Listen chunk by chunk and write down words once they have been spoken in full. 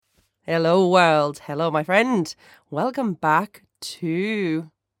Hello, world. Hello, my friend. Welcome back to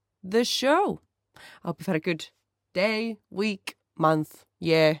the show. I hope you've had a good day, week, month,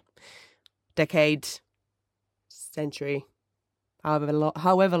 year, decade, century,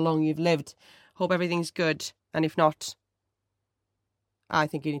 however long you've lived. Hope everything's good. And if not, I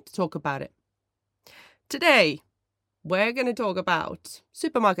think you need to talk about it. Today, we're going to talk about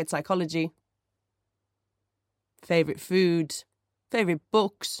supermarket psychology, favourite food, favourite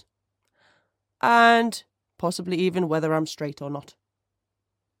books, and possibly even whether I'm straight or not.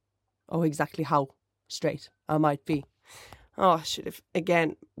 Or exactly how straight I might be. Oh, I should have,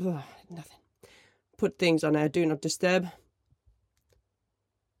 again, nothing. Put things on Do Not Disturb.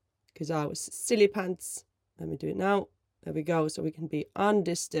 Because I was silly pants. Let me do it now. There we go. So we can be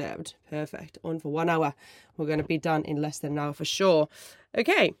undisturbed. Perfect. On for 1 hour. We're going to be done in less than an hour for sure.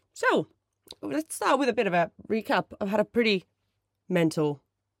 Okay, so let's start with a bit of a recap. I've had a pretty mental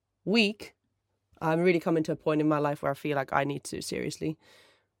week. I'm really coming to a point in my life where I feel like I need to seriously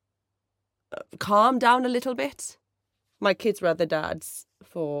calm down a little bit. My kids were at their dad's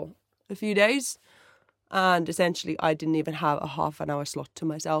for a few days, and essentially I didn't even have a half an hour slot to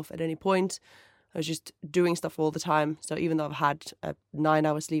myself at any point. I was just doing stuff all the time. So even though I've had a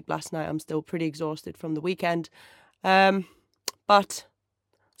 9-hour sleep last night, I'm still pretty exhausted from the weekend. But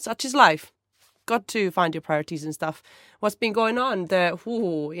such is life. Got to find your priorities and stuff. What's been going on?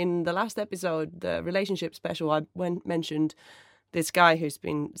 In the last episode, the relationship special, I mentioned this guy who's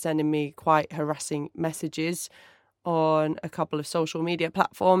been sending me quite harassing messages on a couple of social media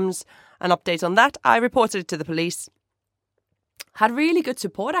platforms. An update on that. I reported it to the police. Had really good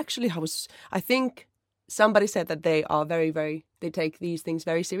support, actually. I think somebody said that they are they take these things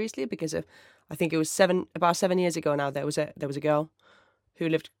very seriously because I think it was about 7 years ago now, there was a girl who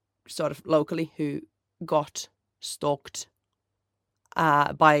lived sort of locally who got stalked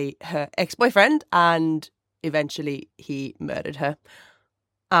by her ex-boyfriend, and eventually he murdered her.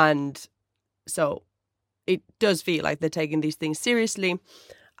 And so it does feel like they're taking these things seriously.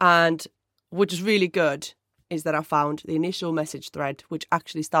 And which is really good is that I found the initial message thread, which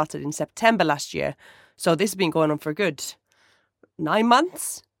actually started in September last year. So this has been going on for a good 9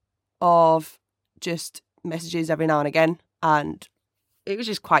 months of just messages every now and again. And it was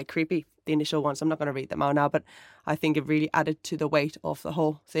just quite creepy, the initial ones. I'm not going to read them out now, but I think it really added to the weight of the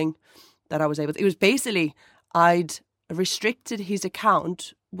whole thing that I was able to. It was basically, I'd restricted his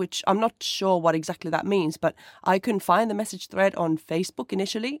account, which I'm not sure what exactly that means, but I couldn't find the message thread on Facebook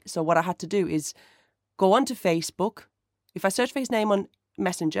initially. So what I had to do is go onto Facebook. If I search for his name on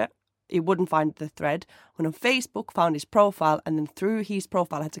Messenger, it wouldn't find the thread. When on Facebook, found his profile, and then through his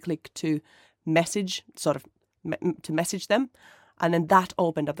profile, I had to click to message, to message them. And then that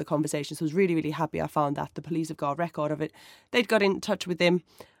opened up the conversation. So I was really, really happy I found that. The police have got a record of it. They'd got in touch with him.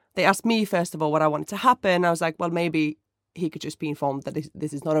 They asked me, first of all, what I wanted to happen. I was like, well, maybe he could just be informed that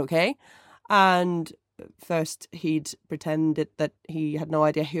this is not okay. And first he'd pretended that he had no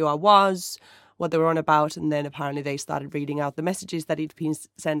idea who I was, what they were on about. And then apparently they started reading out the messages that he'd been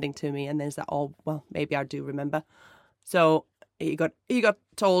sending to me. And then it's like, oh, well, maybe I do remember. So he got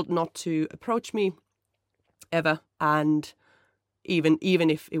told not to approach me ever. And even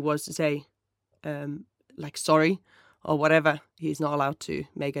if it was to say, like, sorry or whatever, he's not allowed to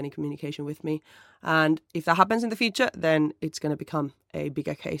make any communication with me. And if that happens in the future, then it's going to become a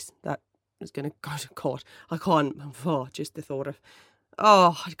bigger case that is going to go to court. I can't, just the thought of,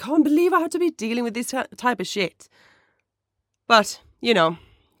 I can't believe I have to be dealing with this type of shit. But,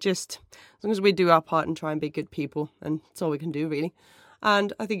 just as long as we do our part and try and be good people, and that's all we can do, really.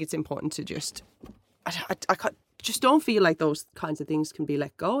 And I think it's important to just, I just don't feel like those kinds of things can be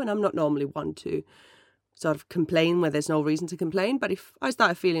let go. And I'm not normally one to sort of complain where there's no reason to complain. But if I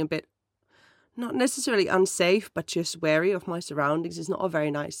started feeling a bit, not necessarily unsafe, but just wary of my surroundings, it's not a very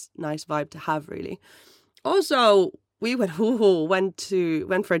nice vibe to have, really. Also, we went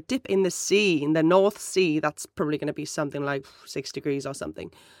for a dip in the sea, in the North Sea. That's probably going to be something like 6 degrees or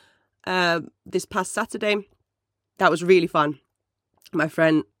something. This past Saturday, that was really fun. My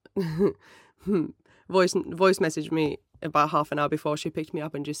friend voice messaged me about half an hour before she picked me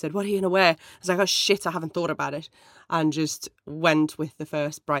up and just said, what are you going to wear? I was like, oh shit, I haven't thought about it. And just went with the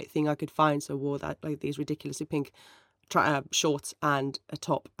first bright thing I could find. So wore that, like, these ridiculously pink shorts and a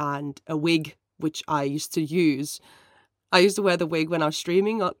top and a wig, which I used to use. I used to wear the wig when I was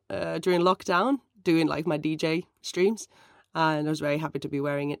streaming during lockdown, doing like my DJ streams. And I was very happy to be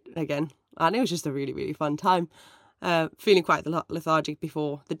wearing it again. And it was just a really, really fun time. Feeling quite lethargic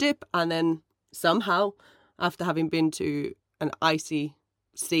before the dip. And then somehow, after having been to an icy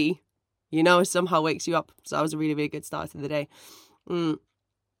sea, somehow wakes you up. So that was a really, really good start to the day.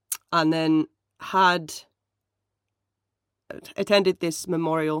 and then had attended this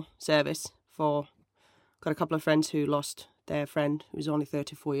memorial service for, got a couple of friends who lost their friend, who was only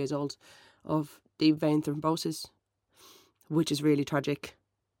 34 years old, of deep vein thrombosis, which is really tragic.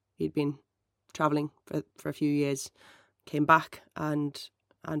 He'd been travelling for a few years, came back and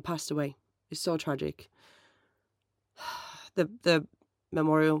passed away. It's so tragic. The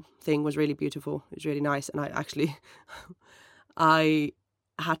memorial thing was really beautiful. It was really nice, and I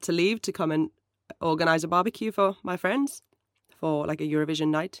had to leave to come and organise a barbecue for my friends for like a Eurovision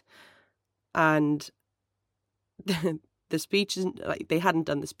night, and the speeches, like, they hadn't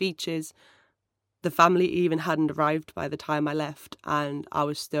done the speeches. The family even hadn't arrived by the time I left, and I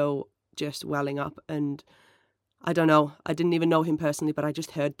was still just welling up. And I don't know, I didn't even know him personally, but I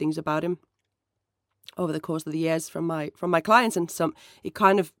just heard things about him over the course of the years from my clients, and it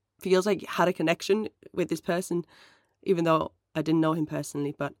kind of feels like I had a connection with this person, even though I didn't know him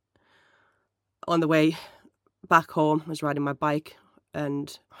personally. But on the way back home, I was riding my bike,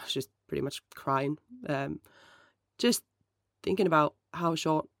 and I was just pretty much crying, just thinking about how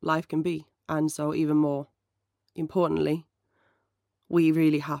short life can be. And so, even more importantly, we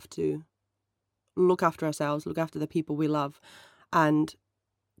really have to look after ourselves, look after the people we love, and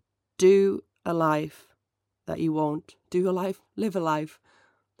live a life that you won't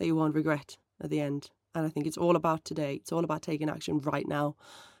regret at the end. And I think it's all about today. It's all about taking action right now,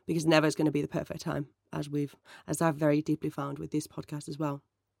 because never is going to be the perfect time, as I've very deeply found with this podcast as well.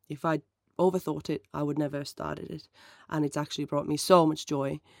 If I'd overthought it, I would never have started it. And it's actually brought me so much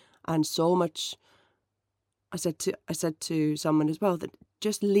joy and so much. I said to someone as well that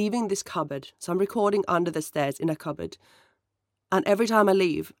just leaving this cupboard, so I'm recording under the stairs in a cupboard, and every time I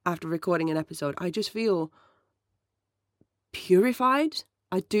leave after recording an episode, I just feel purified.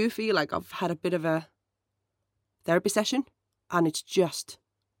 I do feel like I've had a bit of a therapy session, and it's just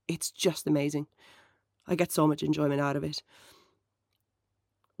amazing. I get so much enjoyment out of it.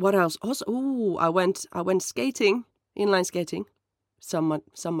 What else? Also, I went skating, inline skating. Some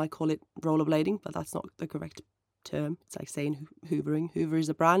might call it rollerblading, but that's not the correct term. It's like saying hoovering. Hoover is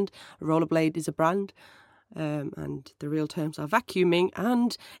a brand. A rollerblade is a brand. And the real terms are vacuuming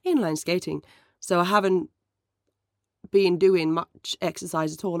and inline skating. So I haven't been doing much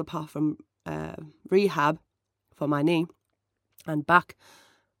exercise at all, apart from rehab for my knee and back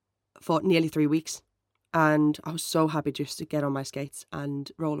for nearly 3 weeks. And I was so happy just to get on my skates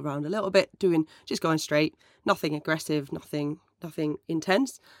and roll around a little bit, just going straight, nothing aggressive, nothing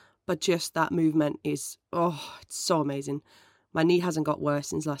intense, but just that movement is, it's so amazing. My knee hasn't got worse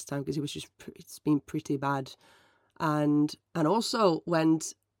since last time, because it's been pretty bad. And also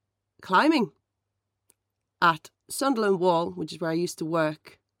went climbing at Sunderland Wall, which is where I used to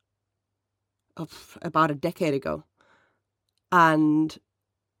work about a decade ago. And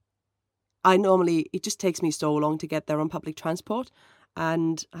it just takes me so long to get there on public transport.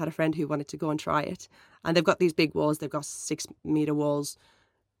 And I had a friend who wanted to go and try it. And they've got these big walls. They've got 6-metre walls.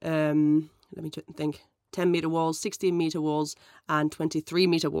 Let me think. 10-metre walls, 16-metre walls, and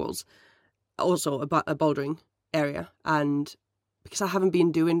 23-metre walls. Also a bouldering area. And because I haven't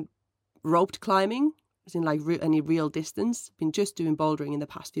been doing roped climbing, as in like any real distance, been just doing bouldering in the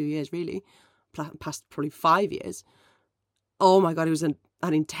past few years, really, past probably 5 years. Oh my God, it was an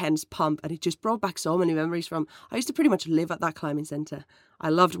intense pump, and it just brought back so many memories from. I used to pretty much live at that climbing centre. I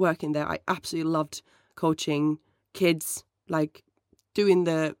loved working there. I absolutely loved coaching kids, like doing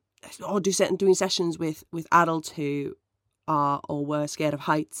sessions with adults who are or were scared of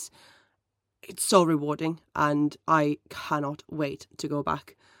heights. It's so rewarding, and I cannot wait to go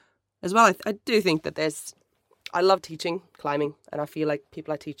back. As well, I do think that I love teaching climbing, and I feel like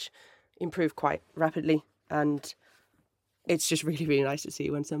people I teach improve quite rapidly, and it's just really, really nice to see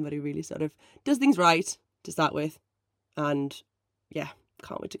when somebody really sort of does things right to start with. And yeah,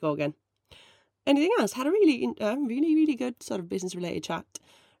 can't wait to go again. Anything else? Had a really, really, really good sort of business-related chat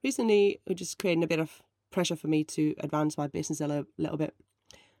recently, which is creating a bit of pressure for me to advance my business a little bit.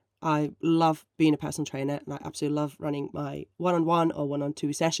 I love being a personal trainer, and I absolutely love running my one-on-one or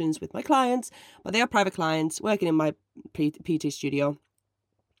one-on-two sessions with my clients. But they are private clients working in my PT studio.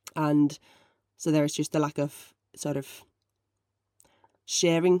 And so there is just a lack of sort of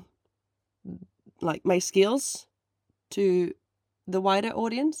sharing like my skills to the wider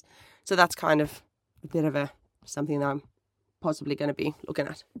audience. So that's kind of a bit of something that I'm possibly going to be looking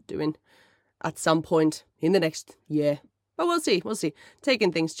at doing at some point in the next year. But we'll see.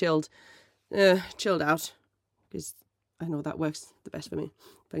 Taking things chilled out, because I know that works the best for me.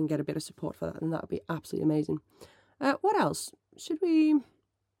 If I can get a bit of support for that, then that would be absolutely amazing. What else? Should we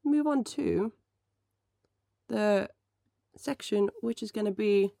move on to the section which is going to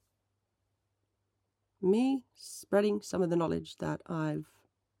be me spreading some of the knowledge that I've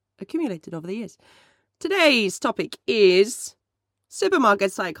accumulated over the years. Today's topic is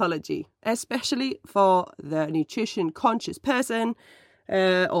supermarket psychology, especially for the nutrition conscious person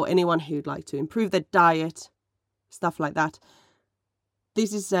or anyone who'd like to improve their diet, stuff like that.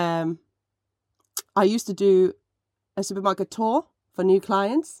 This is, I used to do a supermarket tour for new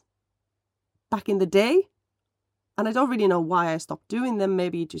clients back in the day. And I don't really know why I stopped doing them.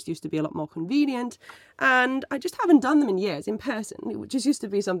 Maybe it just used to be a lot more convenient. And I just haven't done them in years in person. It just used to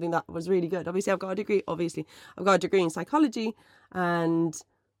be something that was really good. Obviously, I've got a degree in psychology. And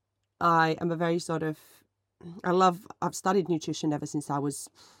I am a very I've studied nutrition ever since I was,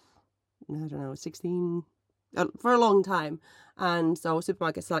 16, for a long time. And so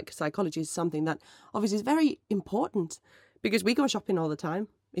supermarket psychology is something that obviously is very important because we go shopping all the time.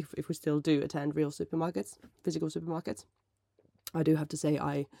 If we still do attend real supermarkets, physical supermarkets. I do have to say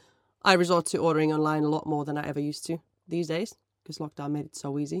I resort to ordering online a lot more than I ever used to these days because lockdown made it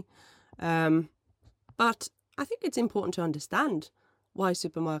so easy. But I think it's important to understand why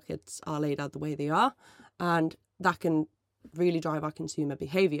supermarkets are laid out the way they are, and that can really drive our consumer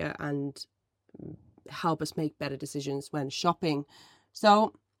behaviour and help us make better decisions when shopping.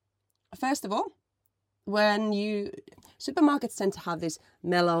 So, first of all, supermarkets tend to have this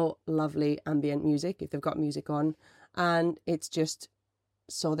mellow, lovely ambient music if they've got music on, and it's just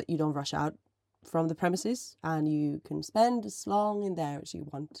so that you don't rush out from the premises and you can spend as long in there as you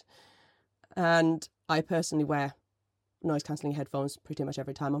want. And I personally wear noise cancelling headphones pretty much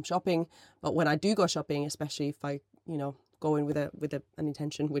every time I'm shopping, but when I do go shopping, especially if I go in with an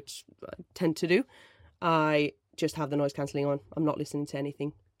intention, which I tend to do, I just have the noise cancelling on. I'm not listening to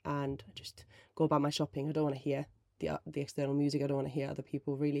anything and I just go about my shopping. I don't want to hear the external music. I don't want to hear other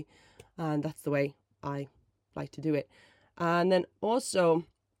people really, and that's the way I like to do it. And then also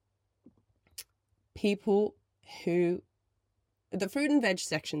the fruit and veg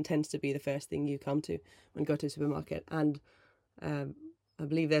section tends to be the first thing you come to when you go to a supermarket, and I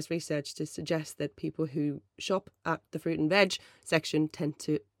believe there's research to suggest that people who shop at the fruit and veg section tend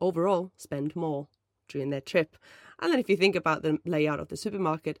to overall spend more during their trip. And then if you think about the layout of the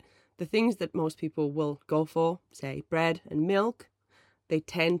supermarket, the things that most people will go for, say bread and milk, they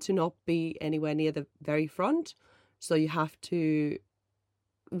tend to not be anywhere near the very front. So you have to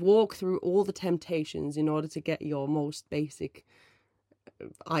walk through all the temptations in order to get your most basic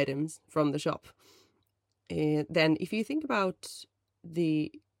items from the shop. Then if you think about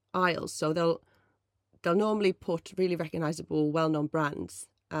the aisles, so they'll normally put really recognizable, well-known brands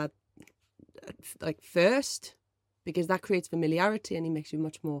at first, because that creates familiarity and it makes you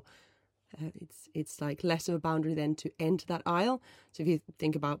much more it's like less of a boundary then to enter that aisle. So if you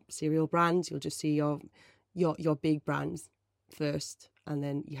think about cereal brands, you'll just see your big brands first, and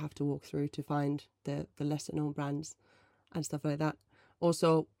then you have to walk through to find the lesser known brands and stuff like that.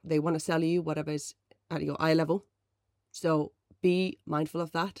 Also, they want to sell you whatever's at your eye level, so be mindful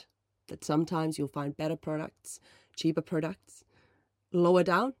of that sometimes you'll find better products, cheaper products, lower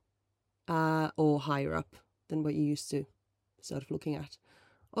down or higher up than what you used to sort of looking at.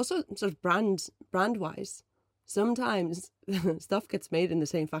 Also, sort of brand-wise, sometimes stuff gets made in the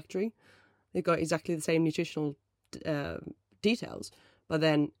same factory. They've got exactly the same nutritional details, but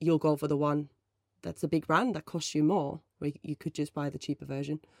then you'll go for the one that's a big brand that costs you more, where you could just buy the cheaper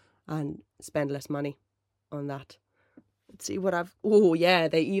version and spend less money on that. Let's see what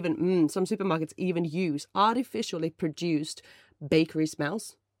they even, some supermarkets even use artificially produced bakery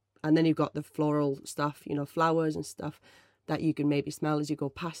smells. And then you've got the floral stuff, flowers and stuff that you can maybe smell as you go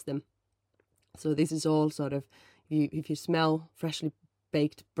past them. So this is all sort of, if you smell freshly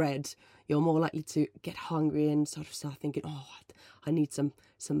baked bread, you're more likely to get hungry and sort of start thinking, I need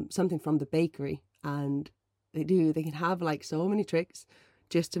something from the bakery. And they can have like so many tricks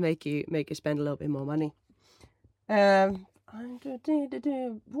just to make you spend a little bit more money. Okay.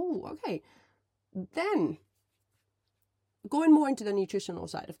 Then going more into the nutritional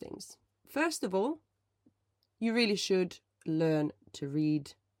side of things. First of all, you really should learn to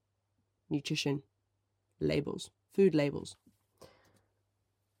read nutrition labels, food labels.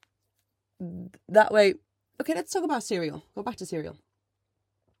 That way, okay, let's talk about cereal. Go back to cereal.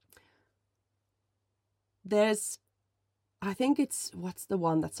 I think what's the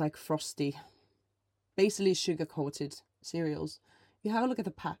one that's like frosty, basically sugar-coated cereals. You have a look at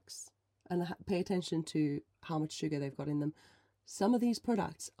the packs and pay attention to how much sugar they've got in them. Some of these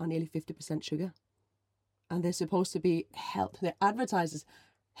products are nearly 50% sugar. And they're supposed to be healthy. They're advertised as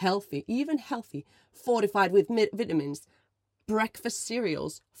healthy, even healthy, fortified with vitamins, breakfast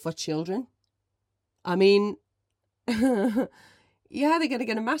cereals for children. I mean, yeah, they're going to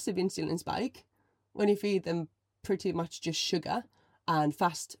get a massive insulin spike. when you feed them pretty much just sugar and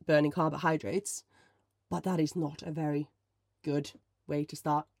fast burning carbohydrates, but that is not a very good way to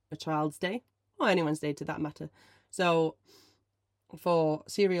start a child's day, or anyone's day to that matter. So for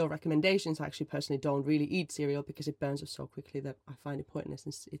cereal recommendations, I actually personally don't really eat cereal because it burns us so quickly that I find it pointless,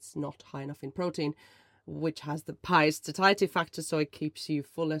 and it's not high enough in protein, which has the highest satiety factor, so it keeps you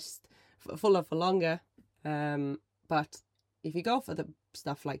fuller for longer. But if you go for the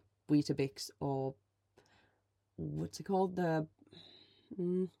stuff like Weetabix or what's it called, the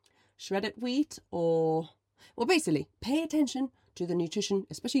shredded wheat, or basically pay attention to the nutrition,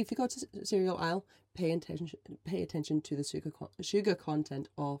 especially if you go to cereal aisle. Pay attention to the sugar content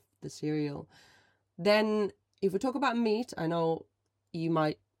of the cereal. Then, if we talk about meat, I know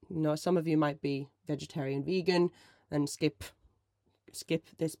some of you might be vegetarian, vegan, and skip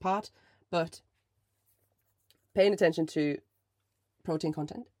this part, but paying attention to protein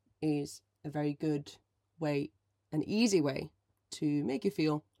content is a very good way, an easy way to make you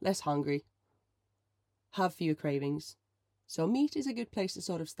feel less hungry, have fewer cravings. So meat is a good place to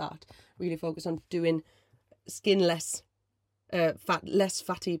sort of start. Really focus on doing skinless, less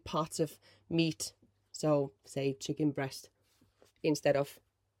fatty parts of meat. So say chicken breast instead of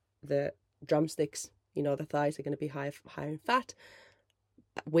the drumsticks. The thighs are going to be higher in fat.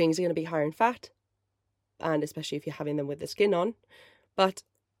 Wings are going to be higher in fat, and especially if you're having them with the skin on. But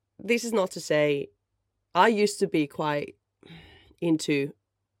this is not to say, I used to be quite into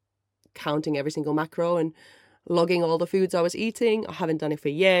counting every single macro and logging all the foods I was eating. I haven't done it for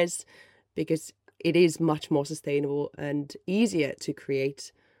years because it is much more sustainable and easier to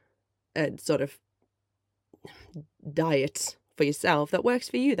create a sort of diet for yourself that works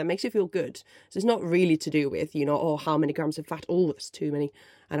for you, that makes you feel good. So it's not really to do with, how many grams of fat, that's too many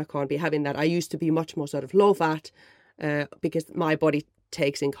and I can't be having that. I used to be much more sort of low fat because my body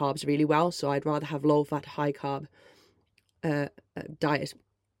takes in carbs really well. So I'd rather have low fat, high carb diet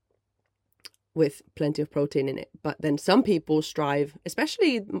with plenty of protein in it. But then some people strive,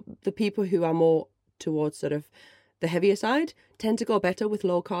 especially the people who are more towards sort of the heavier side, tend to go better with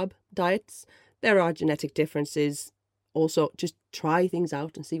low carb diets. There are genetic differences. Also, just try things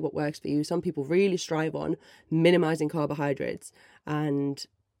out and see what works for you. Some people really strive on minimizing carbohydrates and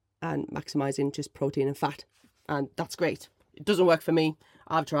maximizing just protein and fat, and that's great. It doesn't work for me.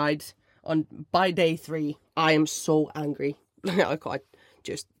 I've tried. By day 3, I am so angry. I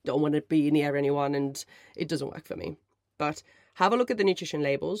just don't want to be near anyone, and it doesn't work for me. But have a look at the nutrition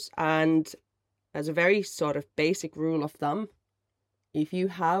labels, and as a very sort of basic rule of thumb, if you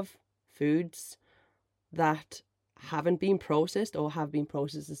have foods that haven't been processed or have been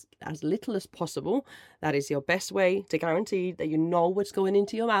processed as little as possible, that is your best way to guarantee that you know what's going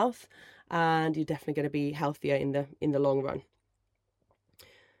into your mouth, and you're definitely going to be healthier in the long run.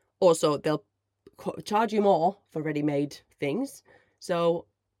 Also, they'll charge you more for ready-made things. So,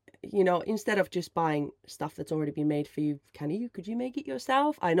 instead of just buying stuff that's already been made for you, could you make it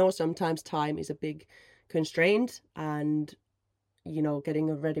yourself? I know sometimes time is a big constraint, and, getting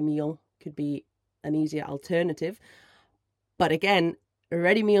a ready meal could be an easier alternative. But again,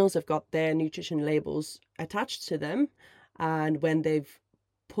 ready meals have got their nutrition labels attached to them, and when they've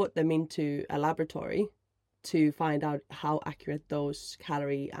put them into a laboratory to find out how accurate those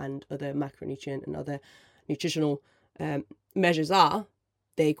calorie and other macronutrient and other nutritional measures are,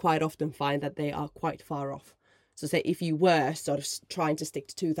 they quite often find that they are quite far off. So say if you were sort of trying to stick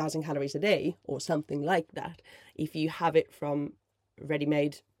to 2,000 calories a day or something like that, if you have it from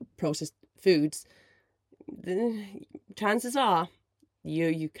ready-made processed foods, the chances are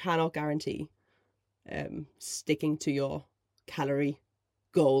you cannot guarantee sticking to your calorie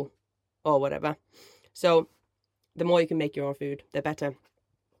goal or whatever. So the more you can make your own food, the better.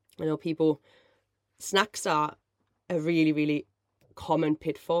 I know snacks are a really, really common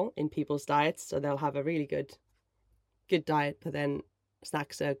pitfall in people's diets. So they'll have a really good diet, but then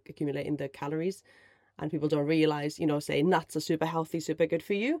snacks are accumulating the calories, and people don't realize, say nuts are super healthy, super good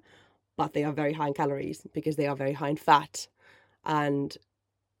for you, but they are very high in calories because they are very high in fat. And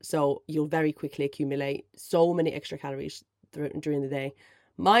so you'll very quickly accumulate so many extra calories during the day.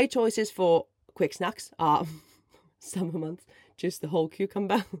 My choices for quick snacks are summer months, just the whole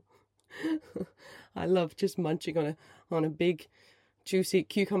cucumber. I love just munching on a big juicy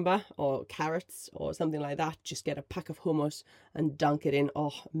cucumber or carrots or something like that. Just get a pack of hummus and dunk it in.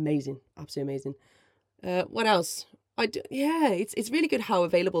 Oh, amazing. Absolutely amazing. What else? It's really good how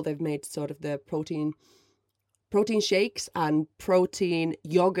available they've made sort of the protein shakes and protein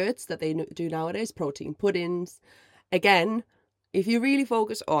yogurts that they do nowadays, protein puddings. Again, if you really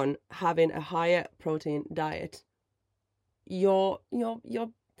focus on having a higher protein diet, your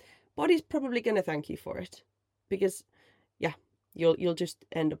body's probably going to thank you for it, because yeah, you'll just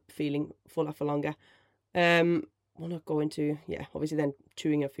end up feeling fuller for longer. We'll not go into, obviously then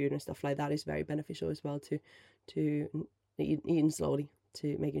chewing your food and stuff like that is very beneficial as well, to eating slowly,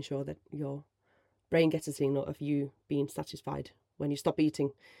 to making sure that your brain gets a signal of you being satisfied when you stop eating,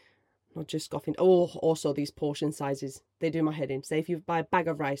 not just scoffing. Oh, also these portion sizes, they do my head in. Say if you buy a bag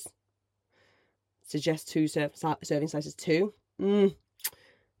of rice, suggest 2 serving sizes, 2.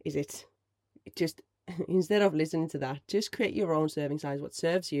 Is it? Just, instead of listening to that, just create your own serving size, what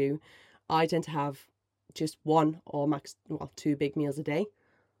serves you. I tend to have just 1 or max 2 big meals a day,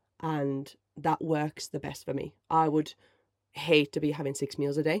 and that works the best for me. I would hate to be having 6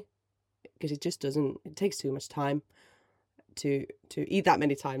 meals a day, because it just doesn't, it takes too much time to eat that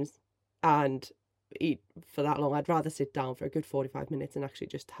many times and eat for that long. I'd rather sit down for a good 45 minutes and actually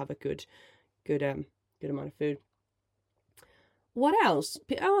just have a good amount of food. What else?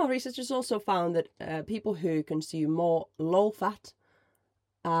 Our researchers also found that people who consume more low-fat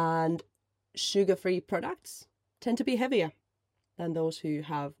and sugar-free products tend to be heavier than those who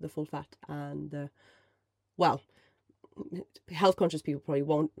have the full fat and the, health-conscious people probably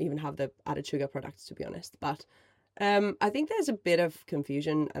won't even have the added sugar products, to be honest. But I think there's a bit of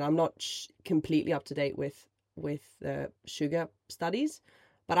confusion, and I'm not completely up to date with the sugar studies.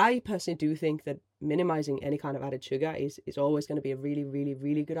 But I personally do think that minimizing any kind of added sugar is always going to be a really, really,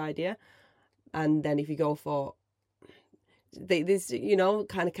 really good idea. And then if you go for this,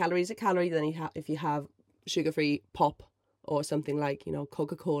 kind of calories a calorie, then if you have sugar-free pop or something like,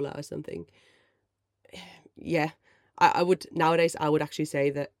 Coca-Cola or something. Yeah, I would actually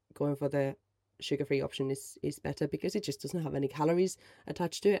say that going for the sugar-free option is better, because it just doesn't have any calories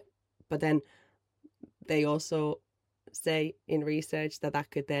attached to it. But then they also say in research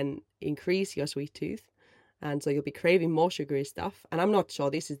that could then increase your sweet tooth, and so you'll be craving more sugary stuff. And I'm not sure,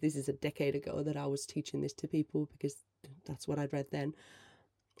 this is a decade ago that I was teaching this to people, because that's what I'd read then,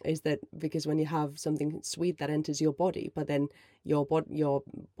 is that because when you have something sweet that enters your body, but then your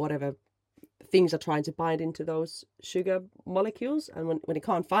whatever things are trying to bind into those sugar molecules, and when it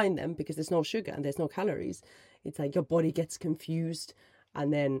can't find them because there's no sugar and there's no calories, it's like your body gets confused,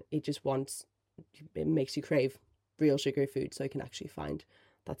 and then it makes you crave real sugary food, so you can actually find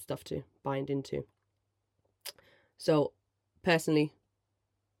that stuff to bind into. So personally,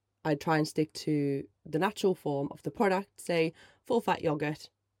 I try and stick to the natural form of the product. Say full fat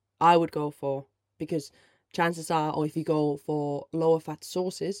yogurt, I would go for, because chances are, or if you go for lower fat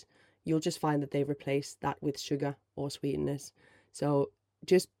sauces, you'll just find that they replace that with sugar or sweeteners. So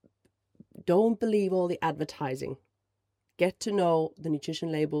just don't believe all the advertising. Get to know the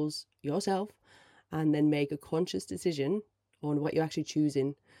nutrition labels yourself, and then make a conscious decision on what you're actually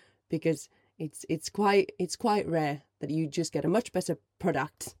choosing, because it's quite rare that you just get a much better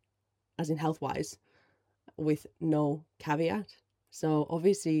product, as in health-wise, with no caveat. So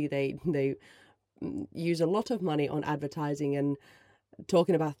obviously they use a lot of money on advertising and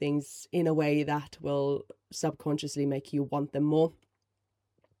talking about things in a way that will subconsciously make you want them more,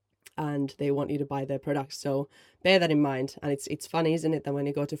 and they want you to buy their products. So bear that in mind. And it's funny, isn't it, that when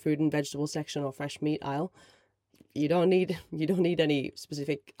you go to fruit and vegetable section or fresh meat aisle, you don't need any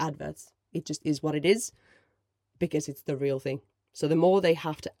specific adverts. It just is what it is, because it's the real thing. So the more they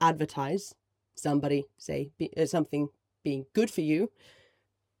have to advertise something being good for you,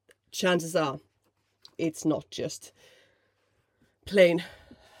 chances are it's not just plain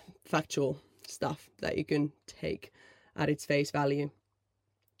factual stuff that you can take at its face value.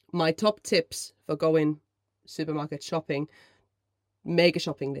 My top tips for going supermarket shopping: make a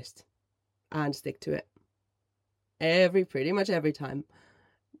shopping list and stick to it. Pretty much every time.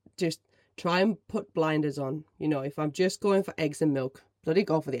 Just try and put blinders on. If I'm just going for eggs and milk, bloody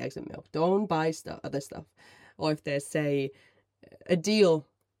go for the eggs and milk. Don't buy other stuff. Or if there's, say, a deal,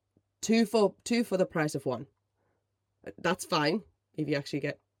 two for the price of one, that's fine if you actually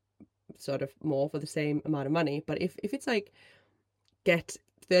get sort of more for the same amount of money. But if it's like, get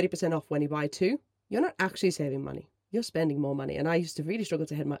 30% off when you buy 2, you're not actually saving money. You're spending more money. And I used to really struggle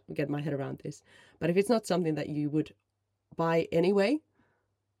to get my head around this. But if it's not something that you would buy anyway,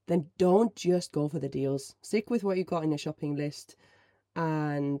 then don't just go for the deals. Stick with what you got in your shopping list,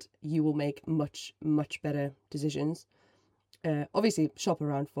 and you will make much, much better decisions. Obviously, shop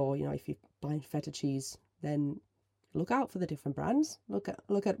around for, if you're buying feta cheese, then look out for the different brands. Look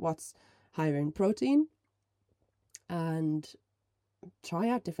at what's higher in protein, and try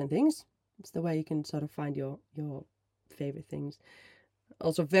out different things. It's the way you can sort of find your favorite things.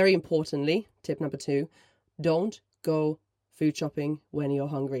 Also, very importantly, tip number 2, don't go food shopping when you're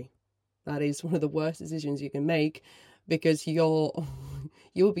hungry. That is one of the worst decisions you can make, because you'll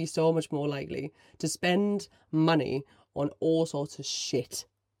be so much more likely to spend money on all sorts of shit.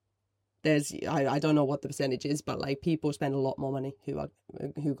 I don't know what the percentage is, but like people spend a lot more money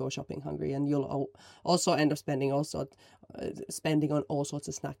who go shopping hungry, and you'll also end up spending on all sorts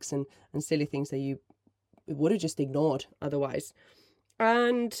of snacks and silly things that you would have just ignored otherwise.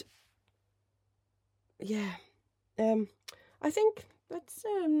 And yeah, I think let's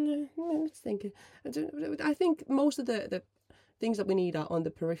think. I think most of the things that we need are on the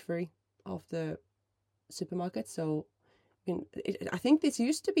periphery of the supermarket. So I think this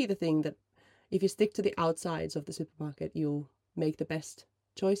used to be the thing that if you stick to the outsides of the supermarket, you'll make the best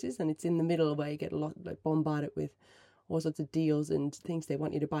choices, and it's in the middle where you get a lot like bombarded with all sorts of deals and things they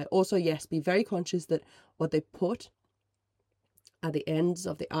want you to buy. Also, yes, be very conscious that what they put at the ends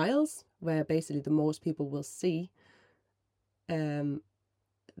of the aisles, where basically the most people will see, that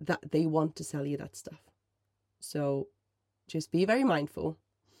they want to sell you that stuff. So just be very mindful,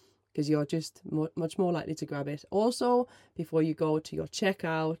 because you're just much more likely to grab it. Also, before you go to your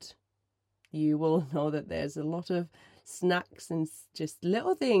checkout, you will know that there's a lot of snacks and just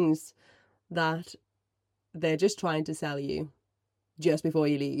little things that they're just trying to sell you just before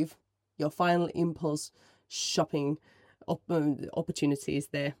you leave. Your final impulse shopping opportunities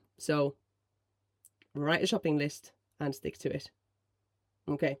there. So write a shopping list and stick to it.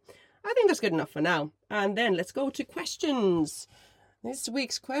 Okay, I think that's good enough for now. And then let's go to questions. This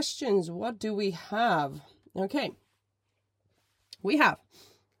week's questions, what do we have? Okay,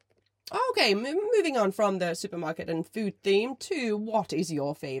 moving on from the supermarket and food theme to what is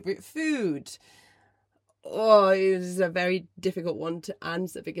your favourite food? Oh, it is a very difficult one to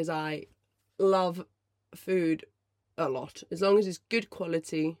answer because I love food a lot. As long as it's good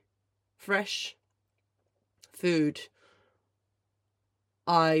quality, fresh food,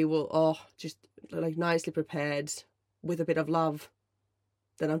 I will, just like nicely prepared with a bit of love,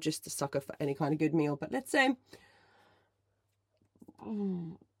 then I'm just a sucker for any kind of good meal. But let's say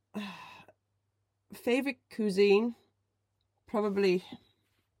favorite cuisine, probably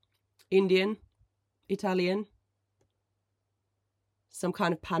Indian, Italian, some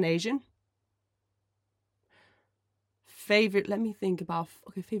kind of Pan-Asian. Favorite, let me think about,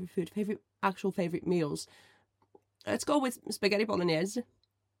 favorite food, favorite meals. Let's go with spaghetti bolognese.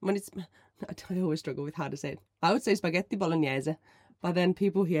 I always struggle with how to say it. I would say spaghetti bolognese, but then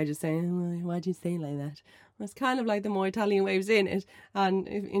people here just say, why do you say it like that? Well, it's kind of like the more Italian way of saying it. And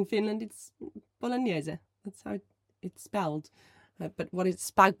in Finland, it's bolognese. That's how it's spelled. But what is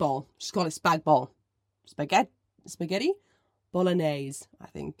spagbol? Just call it spagbol. Spaghetti bolognese, I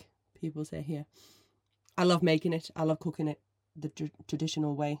think people say here. I love making it. I love cooking it the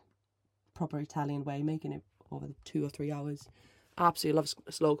traditional way, proper Italian way, making it over 2 or 3 hours. I absolutely love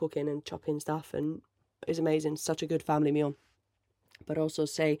slow cooking and chopping stuff, and it's amazing. Such a good family meal. But also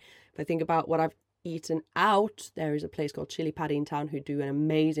say, if I think about what I've eaten out, there is a place called Chili Paddy in town who do an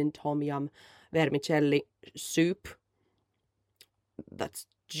amazing tom yum vermicelli soup. That's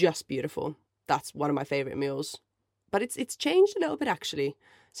just beautiful. That's one of my favourite meals. But it's changed a little bit actually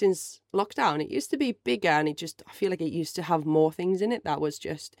since lockdown. It used to be bigger, and I feel like it used to have more things in it that was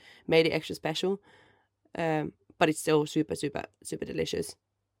just made it extra special. But it's still super, super, super delicious.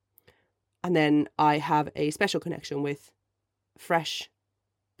 And then I have a special connection with fresh,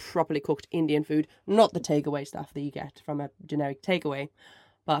 properly cooked Indian food, not the takeaway stuff that you get from a generic takeaway.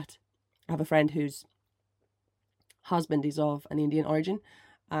 But I have a friend whose husband is of an Indian origin,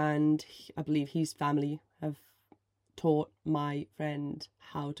 and I believe his family have taught my friend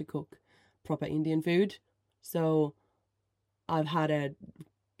how to cook proper Indian food. So I've had a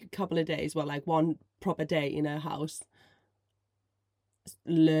couple of days, like one proper day in her house,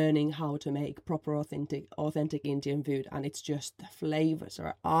 learning how to make proper authentic Indian food, and it's just, the flavors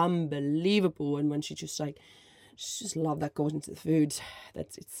are unbelievable. And when she just love that goes into the food.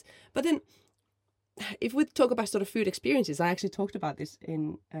 But then if we talk about sort of food experiences, I actually talked about this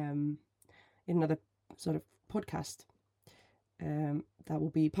in another sort of podcast that will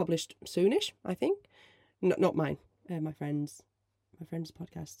be published soonish, I think. Not mine, my friend's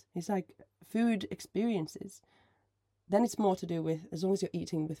podcast. It's like food experiences. Then it's more to do with, as long as you're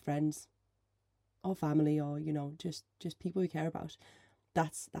eating with friends or family, or just people you care about,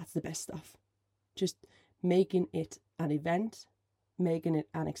 that's the best stuff. Just making it an event, making it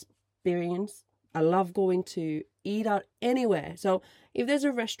an experience. I love going to eat out anywhere. So if there's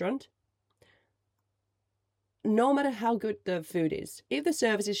a restaurant, no matter how good the food is, if the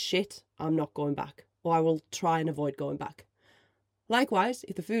service is shit, I'm not going back, or I will try and avoid going back. Likewise,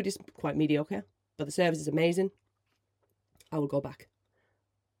 if the food is quite mediocre, but the service is amazing, I will go back.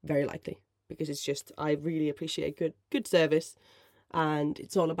 Very likely. because it's just, I really appreciate good service, and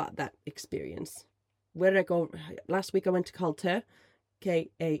it's all about that experience. Where did I go? Last week I went to Culture,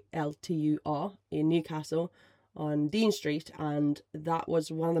 Kaltur, in Newcastle on Dean Street, and that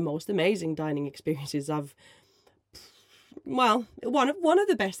was one of the most amazing dining experiences one of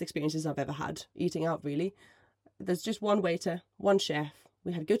the best experiences I've ever had eating out, really. There's just one waiter, one chef.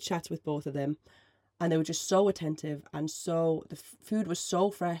 We had good chats with both of them, and they were just so attentive, and the food was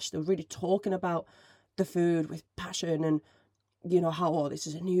so fresh. They were really talking about the food with passion, and how, this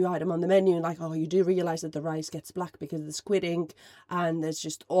is a new item on the menu, and like, you do realise that the rice gets black because of the squid ink, and there's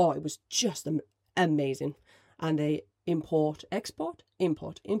just, it was just amazing. And they import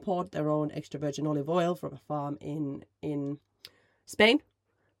their own extra virgin olive oil from a farm in Spain,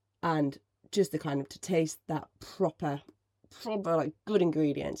 and just the kind of, to taste that proper like good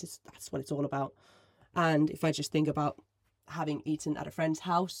ingredients, that's what it's all about. And if I just think about having eaten at a friend's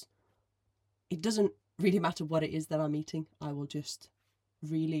house, it doesn't really matter what it is that I'm eating. I will just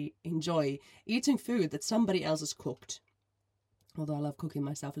really enjoy eating food that somebody else has cooked. Although I love cooking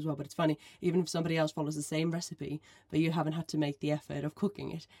myself as well, but it's funny, even if somebody else follows the same recipe, but you haven't had to make the effort of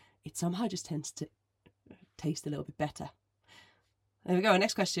cooking it, it somehow just tends to taste a little bit better. There we go,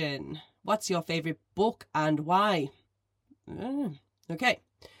 next question. What's your favourite book and why? Okay.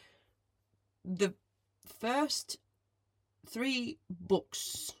 The first 3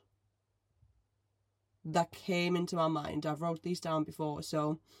 books that came into my mind, I've wrote these down before,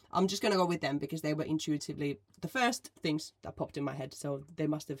 so I'm just going to go with them because they were intuitively the first things that popped in my head, so they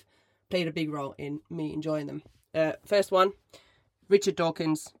must have played a big role in me enjoying them. First one, Richard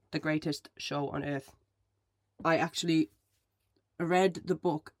Dawkins' The Greatest Show on Earth. I actually read the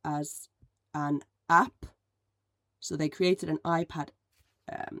book as an app, so they created an iPad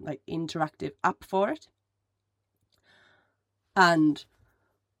like interactive app for it, and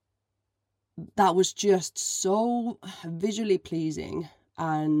that was just so visually pleasing,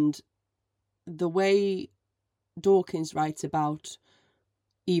 and the way Dawkins writes about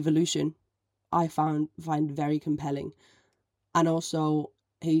evolution I find very compelling. And also,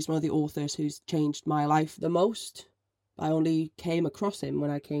 he's one of the authors who's changed my life the most. I only came across him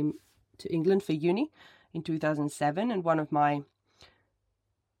when I came to England for uni in 2007, and one of my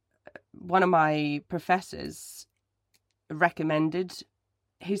professors recommended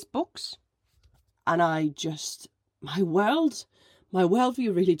his books, and my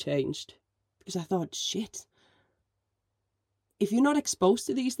worldview really changed, because I thought, shit, if you're not exposed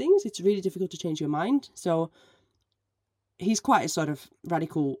to these things, it's really difficult to change your mind. So he's quite a sort of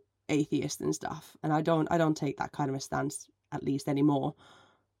radical atheist and stuff, and I don't take that kind of a stance, at least anymore.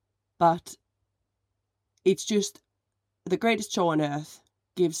 But it's just, The Greatest Show on Earth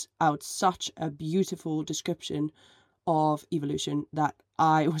gives out such a beautiful description of evolution that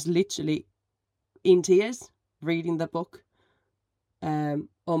I was literally in tears reading the book on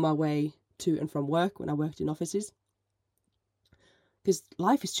my way to and from work when I worked in offices, because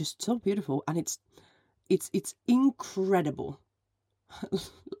life is just so beautiful, and it's incredible.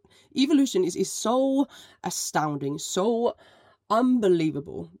 Evolution is so astounding, so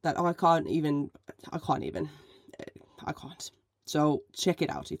unbelievable that I can't. So check it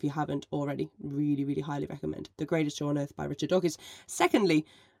out if you haven't already. Really, really highly recommend The Greatest Show on Earth by Richard Dawkins. Secondly,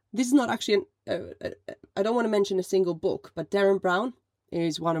 this is not actually I don't want to mention a single book, but Derren Brown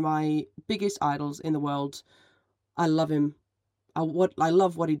is one of my biggest idols in the world. I love him. I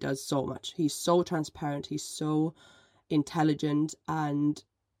love what he does so much. He's so transparent. He's so intelligent, and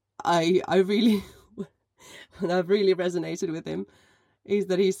I really and I've really resonated with him, is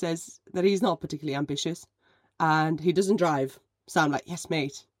that he says that he's not particularly ambitious and he doesn't drive. So I'm like, yes,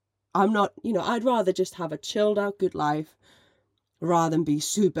 mate. I'm not, I'd rather just have a chilled out good life rather than be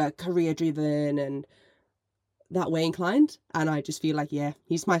super career driven and that way inclined. And I just feel like, yeah,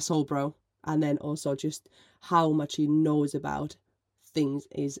 he's my soul bro. And then also just how much he knows about things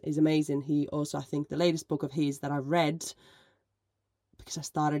is amazing. He also, I think the latest book of his that I read, because I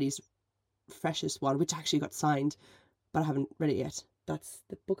started his freshest one, which actually got signed, but I haven't read it yet. That's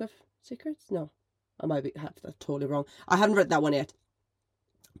the Book of Secrets? No, I might have that totally wrong. I haven't read that one yet.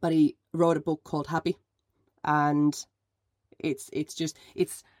 But he wrote a book called Happy, and it's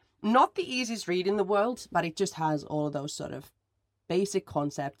not the easiest read in the world, but it just has all of those sort of basic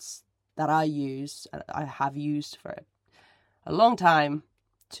concepts that I have used for a long time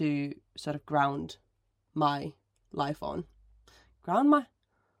to sort of ground my life on.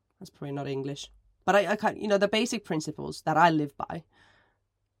 That's probably not English, but I can't, the basic principles that I live by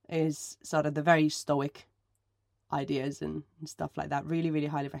is sort of the very stoic ideas and stuff like that. Really, really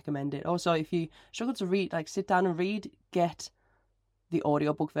highly recommend it. Also, if you struggle to read, like sit down and read, get the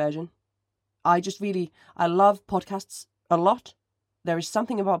audiobook version. I love podcasts a lot. There is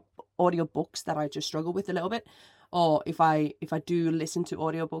something about audiobooks that I just struggle with a little bit. Or if I do listen to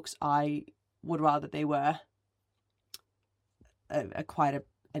audiobooks, I would rather they were quite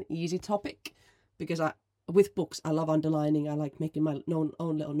an easy topic, because with books I love underlining. I like making my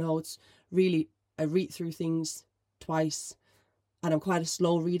own little notes. Really, I read through things twice, and I'm quite a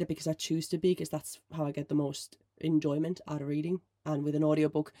slow reader because I choose to be, because that's how I get the most enjoyment out of reading. And with an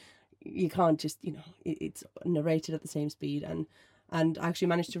audiobook, you can't just, it's narrated at the same speed. And I actually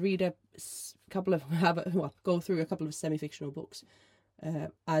managed to read go through a couple of semi-fictional books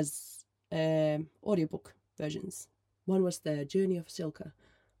as audiobook versions. One was The Journey of Silka,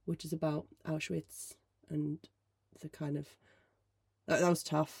 which is about Auschwitz and the kind of... That was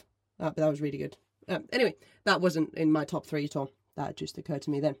tough, but that was really good. Anyway, that wasn't in my top 3 at all. That just occurred to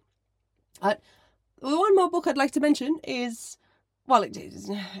me then. One more book I'd like to mention is... Well,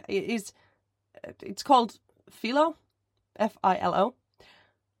 it's called Philo, Filo.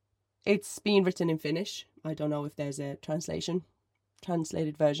 It's being written in Finnish. I don't know if there's a translated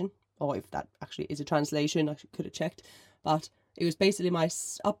version, or if that actually is a translation. I could have checked. But it was basically my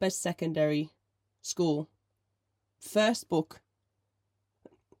upper secondary school first book.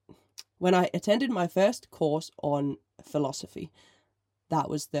 When I attended my first course on philosophy, that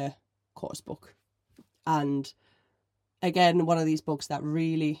was the course book. And again, one of these books that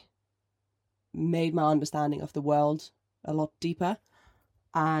really made my understanding of the world a lot deeper.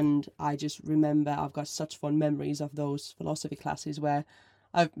 And I just remember I've got such fond memories of those philosophy classes where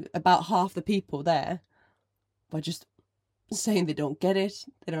about half the people there were just saying they don't get it,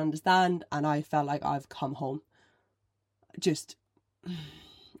 they don't understand, and I felt like I've come home.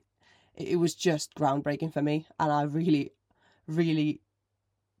 It was just groundbreaking for me, and I really, really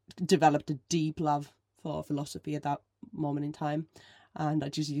developed a deep love for philosophy at that moment in time. And I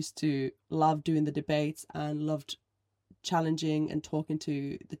just used to love doing the debates and loved challenging and talking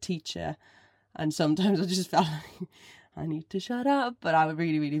to the teacher. And sometimes I just felt like I need to shut up, but I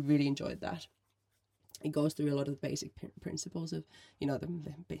really, really, really enjoyed that. It goes through a lot of the basic principles of,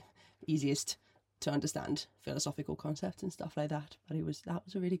 the easiest to understand philosophical concepts and stuff like that. But that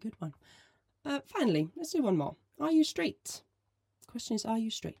was a really good one. Finally, let's do one more. Are you straight? The question is, are you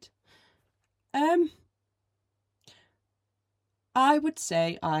straight? I would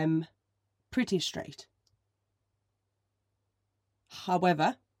say I'm pretty straight.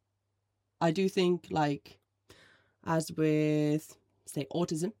 However, I do think, like, as with, say,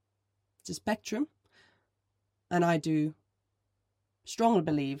 autism, it's a spectrum. And I do strongly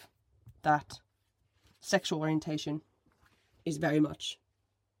believe that sexual orientation is very much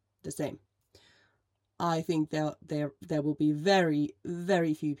the same. I think there will be very,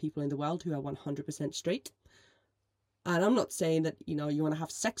 very few people in the world who are 100% straight. And I'm not saying that, you want to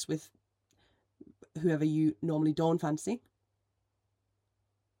have sex with whoever you normally don't fancy.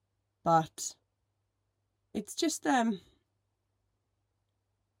 But it's just, I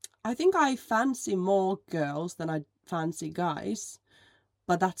think I fancy more girls than I fancy guys,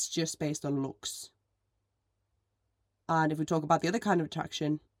 but that's just based on looks. And if we talk about the other kind of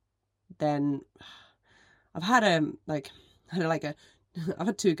attraction, then I've had I've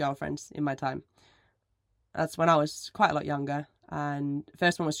had 2 girlfriends in my time. That's when I was quite a lot younger, and the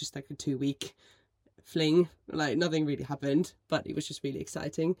first one was just like a 2-week fling, like nothing really happened, but it was just really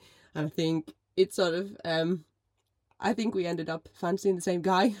exciting. And I think it sort of, I think we ended up fancying the same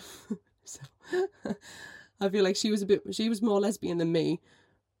guy. So I feel like she was more lesbian than me,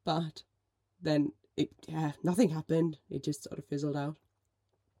 but then nothing happened. It just sort of fizzled out.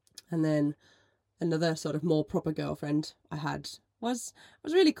 And then another sort of more proper girlfriend I had was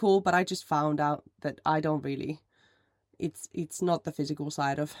really cool, but I just found out that I don't really, it's not the physical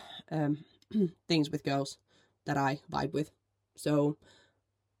side of things with girls that I vibe with. So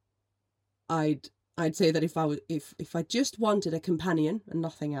I'd say that if I just wanted a companion and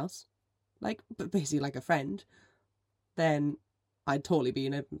nothing else, but basically like a friend, then I'd totally be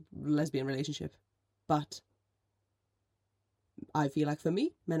in a lesbian relationship. But I feel like for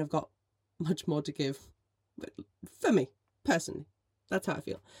me, men have got much more to give. For me, personally, that's how I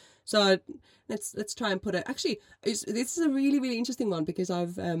feel. So let's try and put it. Actually, this is a really, really interesting one, because I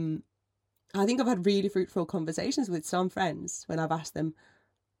think I've had really fruitful conversations with some friends when I've asked them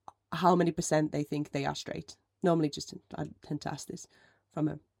how many % they think they are straight. Normally, I tend to ask this from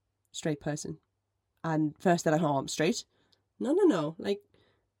a straight person, and first they're like, "Oh, I'm straight." No, like,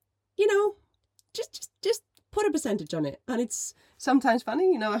 just put a percentage on it. And it's sometimes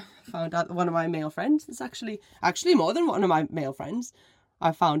funny, I found out that one of my male friends, it's actually more than one of my male friends,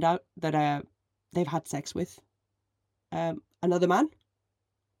 I found out that they've had sex with another man.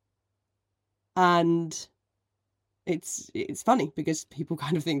 And it's funny because people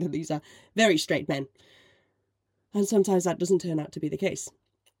kind of think that these are very straight men. And sometimes that doesn't turn out to be the case.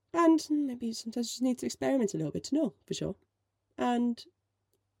 And maybe sometimes you just need to experiment a little bit to know for sure. And,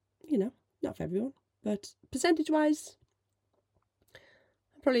 not for everyone. But percentage-wise,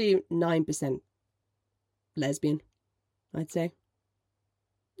 probably 9% lesbian, I'd say.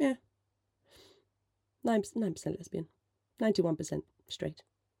 Yeah. 9% lesbian. 91% straight.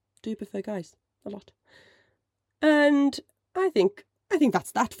 Do prefer guys a lot. And I think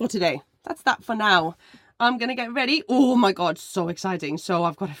that's that for today. That's that for now. I'm going to get ready. Oh my God, so exciting. So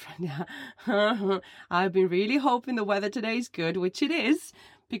I've got a friend. Yeah. I've been really hoping the weather today is good, which it is,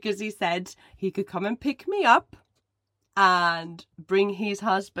 because he said he could come and pick me up and bring his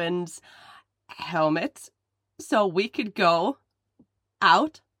husband's helmet so we could go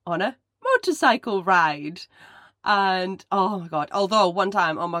out on a motorcycle ride. And oh my God, although one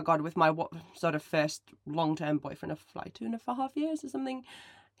time, oh my God, with my sort of first long-term boyfriend of like 2.5 years or something,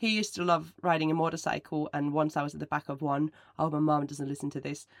 he used to love riding a motorcycle. And once I was at the back of one, I hope my mum doesn't listen to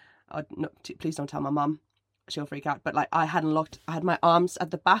this. No, please don't tell my mum, she'll freak out. But like I had my arms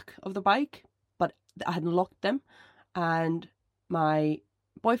at the back of the bike, but I hadn't locked them. And my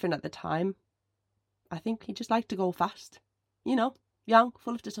boyfriend at the time, I think he just liked to go fast, young,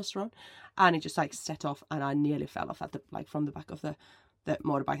 full of testosterone, and it just like set off, and I nearly fell off from the back of the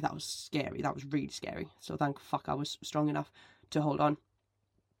motorbike. That was scary. That was really scary. So thank fuck I was strong enough to hold on.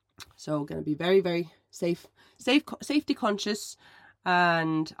 So going to be very, very safety conscious,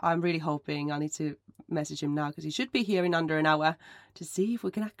 and I'm really hoping I need to message him now because he should be here in under an hour to see if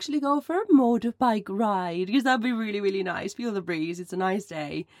we can actually go for a motorbike ride, because that'd be really, really nice. Feel the breeze. It's a nice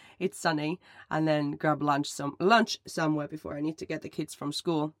day. It's sunny, and then grab lunch somewhere before I need to get the kids from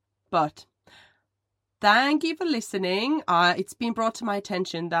school. But thank you for listening. It's been brought to my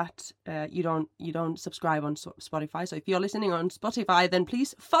attention that you don't subscribe on Spotify. So if you're listening on Spotify, then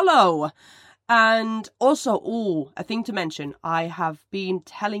please follow. And also, a thing to mention, I have been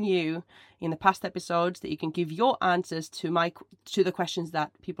telling you in the past episodes that you can give your answers to the questions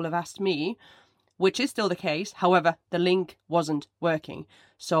that people have asked me, which is still the case. However, the link wasn't working.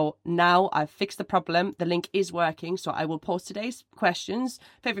 So now I've fixed the problem. The link is working. So I will post today's questions,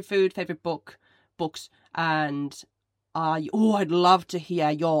 favorite food, favorite books, and I'd love to hear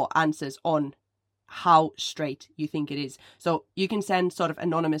your answers on how straight you think it is. So you can send sort of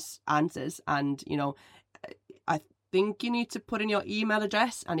anonymous answers, and I think you need to put in your email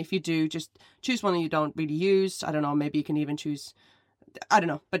address, and if you do, just choose one that you don't really use. I don't know, maybe you can even choose, I don't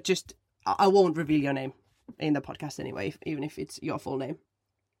know, but just I won't reveal your name in the podcast anyway, even if it's your full name,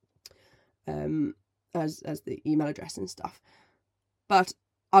 as the email address and stuff. But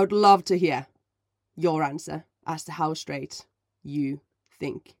I would love to hear your answer as to how straight you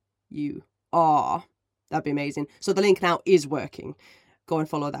think you are. That'd be amazing. So the link now is working. Go and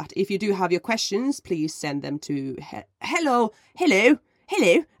follow that. If you do have your questions, please send them to hello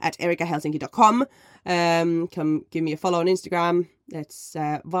at ericahelsinki.com. Come give me a follow on Instagram. Let's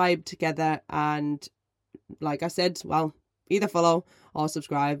vibe together, and like I said, well, either follow or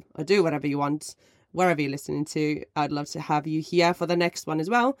subscribe or do whatever you want wherever you're listening to. I'd love to have you here for the next one as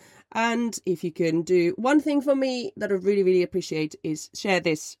well. And if you can do one thing for me that I really, really appreciate is share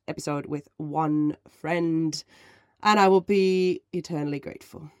this episode with one friend, and I will be eternally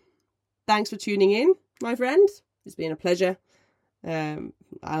grateful. Thanks for tuning in, my friend. It's been a pleasure,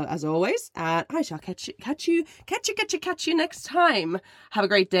 as always, and I shall catch you next time. Have a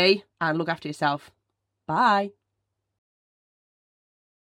great day and look after yourself. Bye.